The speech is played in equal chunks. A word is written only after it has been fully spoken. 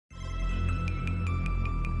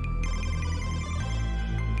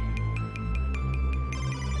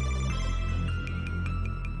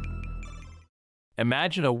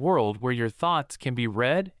Imagine a world where your thoughts can be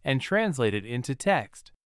read and translated into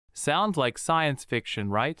text. Sounds like science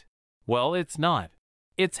fiction, right? Well, it's not.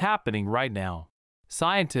 It's happening right now.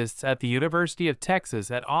 Scientists at the University of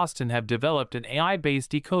Texas at Austin have developed an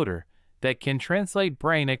AI-based decoder that can translate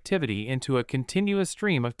brain activity into a continuous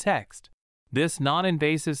stream of text. This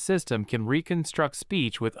non-invasive system can reconstruct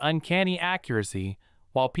speech with uncanny accuracy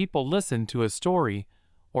while people listen to a story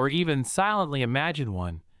or even silently imagine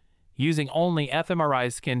one, using only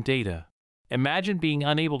fMRI scan data. Imagine being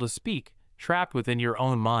unable to speak, trapped within your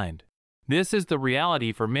own mind. This is the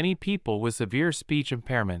reality for many people with severe speech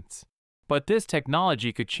impairments. But this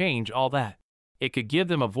technology could change all that. It could give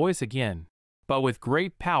them a voice again. But with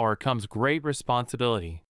great power comes great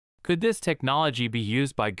responsibility. Could this technology be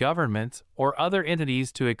used by governments or other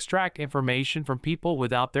entities to extract information from people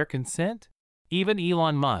without their consent? Even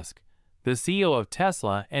Elon Musk, the CEO of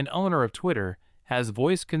Tesla and owner of Twitter, has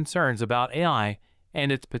voiced concerns about AI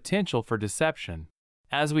and its potential for deception.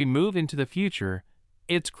 As we move into the future,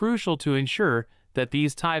 it's crucial to ensure that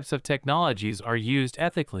these types of technologies are used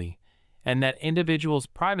ethically and that individuals'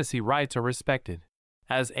 privacy rights are respected.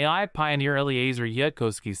 As AI pioneer Eliezer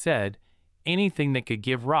Yudkowsky said, anything that could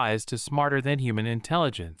give rise to smarter-than-human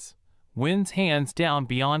intelligence wins hands down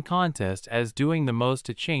beyond contest as doing the most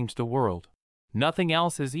to change the world. Nothing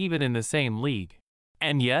else is even in the same league.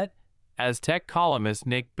 And yet, as tech columnist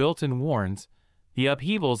Nick Bilton warns, the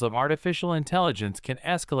upheavals of artificial intelligence can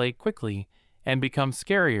escalate quickly and become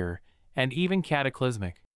scarier and even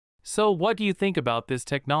cataclysmic. So what do you think about this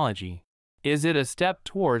technology? Is it a step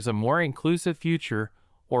towards a more inclusive future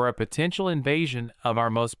or a potential invasion of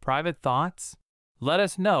our most private thoughts? Let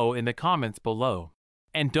us know in the comments below.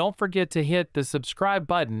 And don't forget to hit the subscribe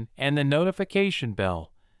button and the notification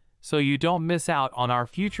bell so you don't miss out on our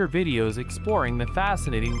future videos exploring the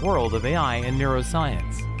fascinating world of AI and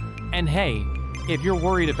neuroscience. And hey, if you're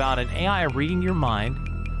worried about an AI reading your mind,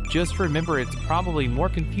 just remember it's probably more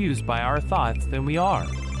confused by our thoughts than we are.